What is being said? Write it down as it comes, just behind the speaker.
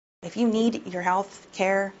If you need your health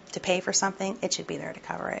care to pay for something, it should be there to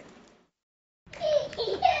cover it.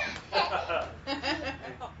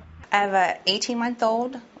 I have a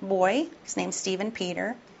 18-month-old boy. His name's Stephen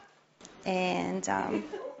Peter. And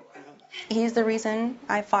he's the reason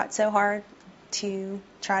I fought so hard to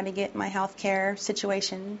try to get my health care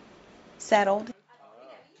situation settled.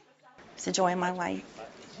 It's the joy of my life.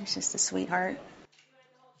 He's just a sweetheart.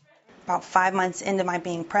 About 5 months into my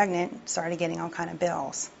being pregnant, started getting all kind of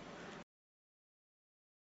bills.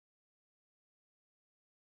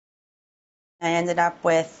 I ended up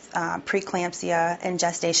with preeclampsia and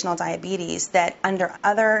gestational diabetes that under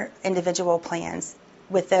other individual plans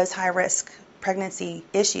with those high-risk pregnancy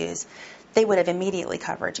issues, they would have immediately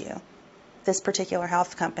covered you. This particular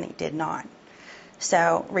health company did not.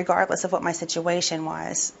 So regardless of what my situation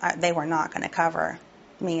was, they were not going to cover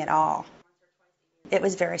me at all. It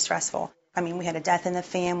was very stressful. I mean, we had a death in the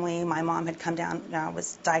family. My mom had come down,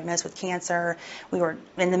 was diagnosed with cancer. We were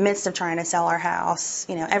in the midst of trying to sell our house,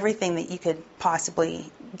 everything that you could possibly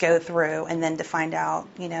go through. And then to find out,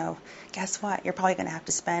 guess what? You're probably going to have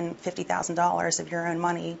to spend $50,000 of your own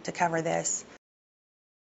money to cover this.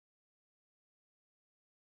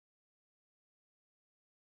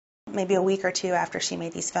 Maybe a week or two after she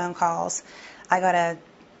made these phone calls, I got a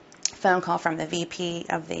phone call from the VP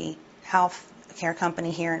of the health care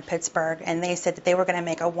company here in Pittsburgh, and they said that they were going to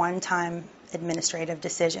make a one-time administrative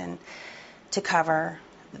decision to cover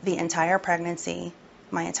the entire pregnancy,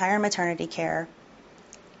 my entire maternity care,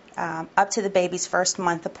 up to the baby's first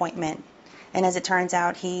month appointment. And as it turns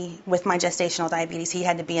out, with my gestational diabetes, he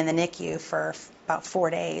had to be in the NICU for about 4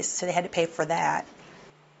 days, so they had to pay for that.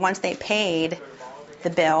 Once they paid the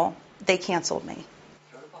bill, they canceled me.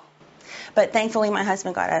 But thankfully, my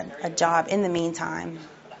husband got a job in the meantime.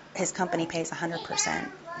 His company pays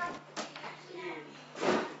 100%.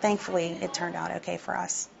 Thankfully, it turned out okay for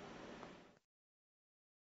us.